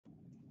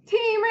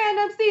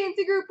Random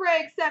CNC group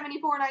break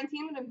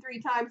 7419 with them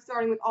 3 times,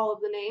 starting with all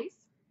of the names.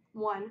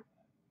 1,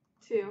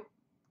 2,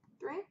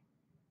 3.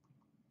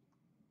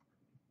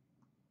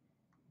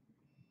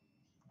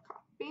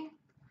 Copy.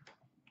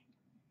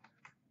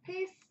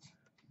 Paste.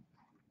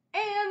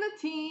 And the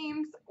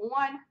teams.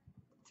 1,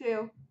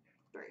 2,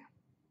 3.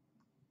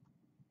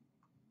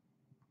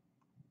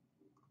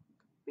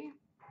 Copy.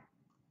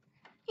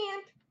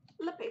 And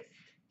the paste.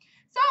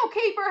 So,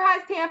 Kafer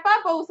has Tampa,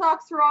 Bo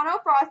Sox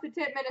Toronto, Frosted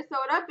Tip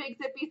Minnesota, Big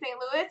Zippy St.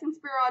 Louis,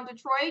 Inspiron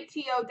Detroit,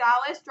 T.O.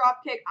 Dallas,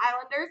 Dropkick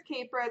Islanders,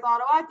 Kafer has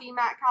Ottawa,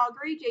 D-Mac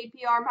Calgary,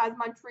 J.P. Arm has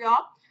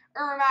Montreal,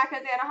 Irmac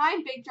has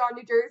Anaheim, Big John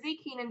New Jersey,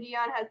 Keenan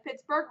Dion has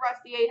Pittsburgh,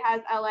 Rusty 8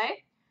 has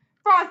L.A.,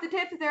 Frosted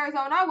Tips is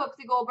Arizona,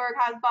 Whoopsie Goldberg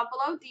has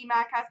Buffalo,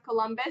 D-Mac has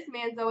Columbus,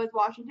 Manzo is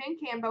Washington,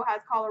 Cambo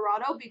has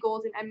Colorado,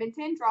 Beagles in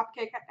Edmonton,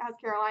 Dropkick has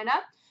Carolina,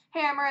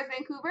 Hammer has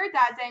Vancouver,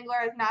 Dad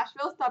Dangler has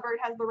Nashville, Stubbard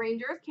has the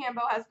Rangers,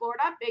 Cambo has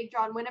Florida, Big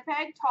John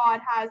Winnipeg,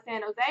 Todd has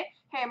San Jose,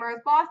 Hammer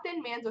has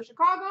Boston, Manzo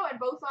Chicago, and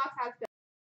Bo Sox has